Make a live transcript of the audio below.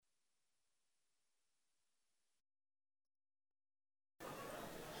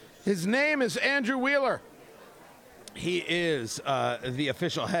His name is Andrew Wheeler. He is the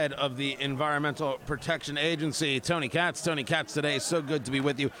official head of the Environmental Protection Agency. Tony Katz today. So good to be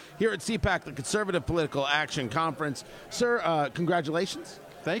with you here at CPAC, the Conservative Political Action Conference. Sir, congratulations.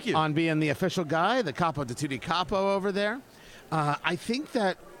 Thank you. On being the official guy, the capo di tutti capo over there. I think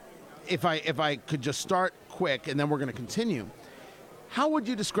that if I could just start quick and then we're going to continue, how would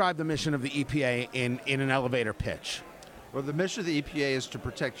you describe the mission of the EPA in an elevator pitch? Well, the mission of the EPA is to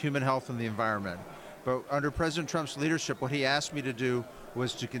protect human health and the environment. But under President Trump's leadership, what he asked me to do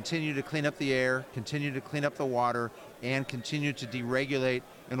was to continue to clean up the air, continue to clean up the water, and continue to deregulate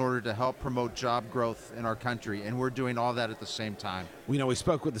in order to help promote job growth in our country. And we're doing all that at the same time. We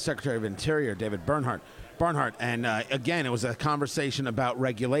spoke with the Secretary of Interior, David Barnhart, and again, it was a conversation about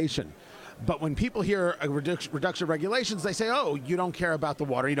regulation. But when people hear a reduction of regulations, they say, oh, you don't care about the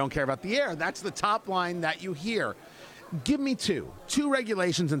water, you don't care about the air. That's the top line that you hear. Give me two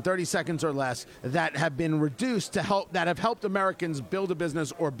regulations in 30 seconds or less that have been reduced that have helped Americans build a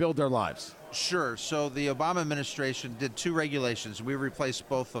business or build their lives. Sure. So the Obama administration did two regulations. We replaced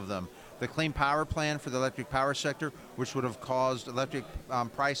both of them. The Clean Power Plan for the electric power sector, which would have caused electric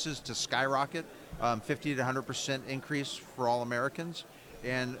prices to skyrocket, 50 to 100% increase for all Americans.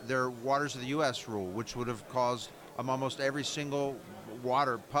 And their Waters of the U.S. rule, which would have caused almost every single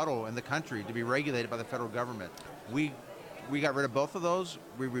water puddle in the country to be regulated by the federal government. We got rid of both of those.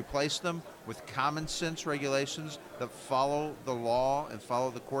 We replaced them with common sense regulations that follow the law and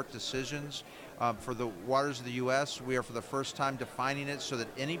follow the court decisions. For the Waters of the U.S., we are for the first time defining it so that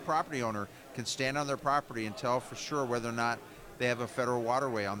any property owner can stand on their property and tell for sure whether or not they have a federal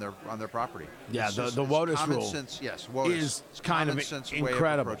waterway on their property. Yeah, the WOTUS rule is kind of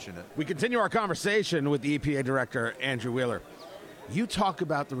incredible. We continue our conversation with the EPA Director, Andrew Wheeler. You talk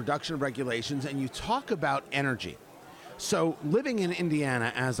about the reduction of regulations and you talk about energy. So living in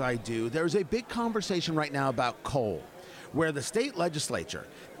Indiana, as I do, there's a big conversation right now about coal, where the state legislature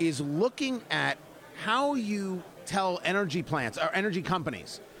is looking at how you tell energy plants or energy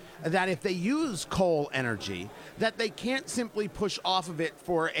companies that if they use coal energy, that they can't simply push off of it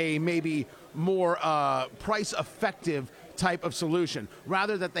for a maybe more price-effective type of solution,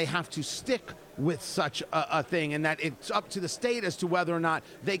 rather that they have to stick with such a thing, and that it's up to the state as to whether or not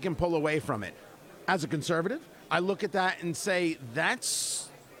they can pull away from it. As a conservative, I look at that and say that's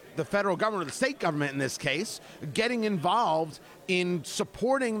the federal government, or the state government in this case, getting involved in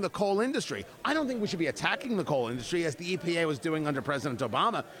supporting the coal industry. I don't think we should be attacking the coal industry as the EPA was doing under President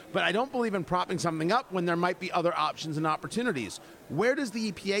Obama, but I don't believe in propping something up when there might be other options and opportunities. Where does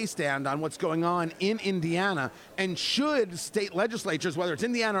the EPA stand on what's going on in Indiana, and should state legislatures, whether it's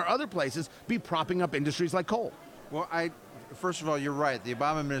Indiana or other places, be propping up industries like coal? Well, first of all, you're right. The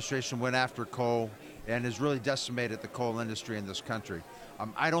Obama administration went after coal and has really decimated the coal industry in this country.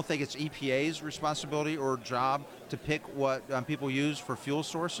 I don't think it's EPA's responsibility or job to pick what people use for fuel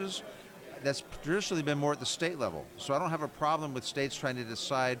sources. That's traditionally been more at the state level. So I don't have a problem with states trying to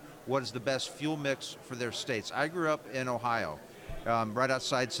decide what is the best fuel mix for their states. I grew up in Ohio, right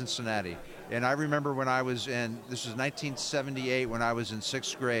outside Cincinnati. And I remember when I was this was 1978, when I was in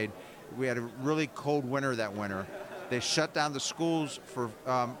 6th grade, we had a really cold winter that winter. They shut down the schools for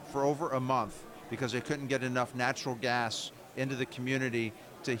over a month because they couldn't get enough natural gas into the community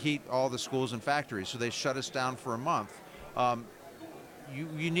to heat all the schools and factories. So they shut us down for a month.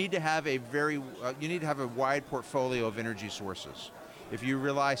 You need to have a wide portfolio of energy sources. If you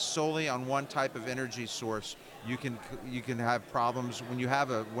rely solely on one type of energy source, you can have problems when you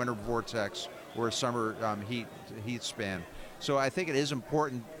have a winter vortex or a summer heat span. So I think it is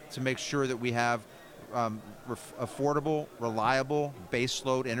important to make sure that we have affordable, reliable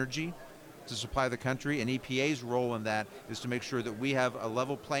baseload energy to supply the country, and EPA's role in that is to make sure that we have a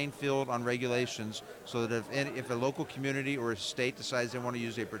level playing field on regulations so that if a local community or a state decides they want to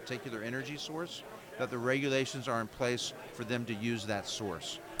use a particular energy source, that the regulations are in place for them to use that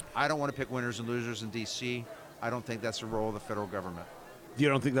source. I don't want to pick winners and losers in D.C. I don't think that's the role of the federal government. You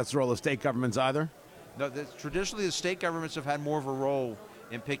don't think that's the role of state governments either? No, traditionally the state governments have had more of a role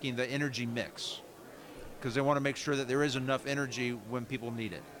in picking the energy mix, because they want to make sure that there is enough energy when people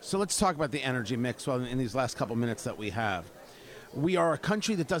need it. So let's talk about the energy mix in these last couple minutes that we have. We are a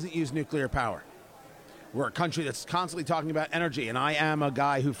country that doesn't use nuclear power. We're a country that's constantly talking about energy, and I am a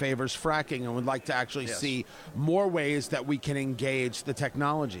guy who favors fracking and would like to actually see more ways that we can engage the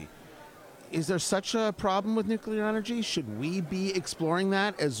technology. Is there such a problem with nuclear energy? Should we be exploring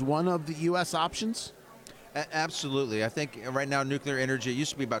that as one of the U.S. options? Absolutely. I think right now nuclear energy, it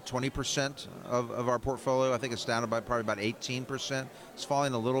used to be about 20% of our portfolio. I think it's down to probably about 18%. It's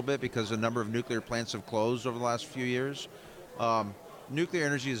falling a little bit because a number of nuclear plants have closed over the last few years. nuclear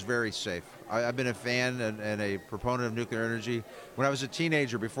energy is very safe. I've been a fan and a proponent of nuclear energy. When I was a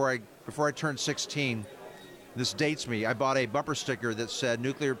teenager, before I turned 16, this dates me, I bought a bumper sticker that said,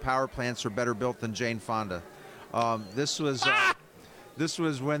 "Nuclear power plants are better built than Jane Fonda." This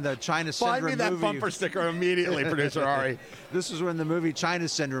was when the China Syndrome Find me that movie, bumper sticker immediately, producer Ari. This was when the movie China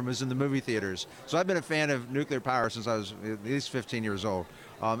Syndrome was in the movie theaters. So I've been a fan of nuclear power since I was at least 15 years old.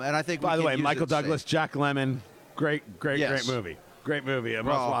 And I think, by the way, use Michael it Douglas, safe. Jack Lemmon, great Yes. movie. Great movie. A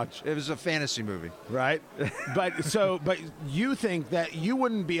must Well, watch. It was a fantasy movie. Right? but you think that you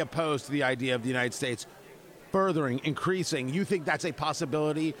wouldn't be opposed to the idea of the United States increasing. You think that's a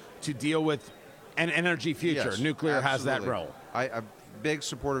possibility to deal with an energy future? Yes, Nuclear has that absolutely. role. I'm a big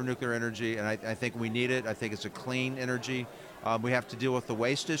supporter of nuclear energy, and I think we need it. I think it's a clean energy. We have to deal with the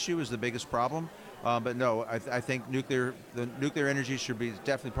waste issue is the biggest problem. But no, I think the nuclear energy should be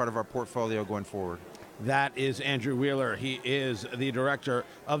definitely part of our portfolio going forward. That is Andrew Wheeler. He is the director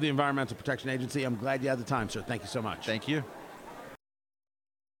of the Environmental Protection Agency. I'm glad you had the time, sir. Thank you so much. Thank you.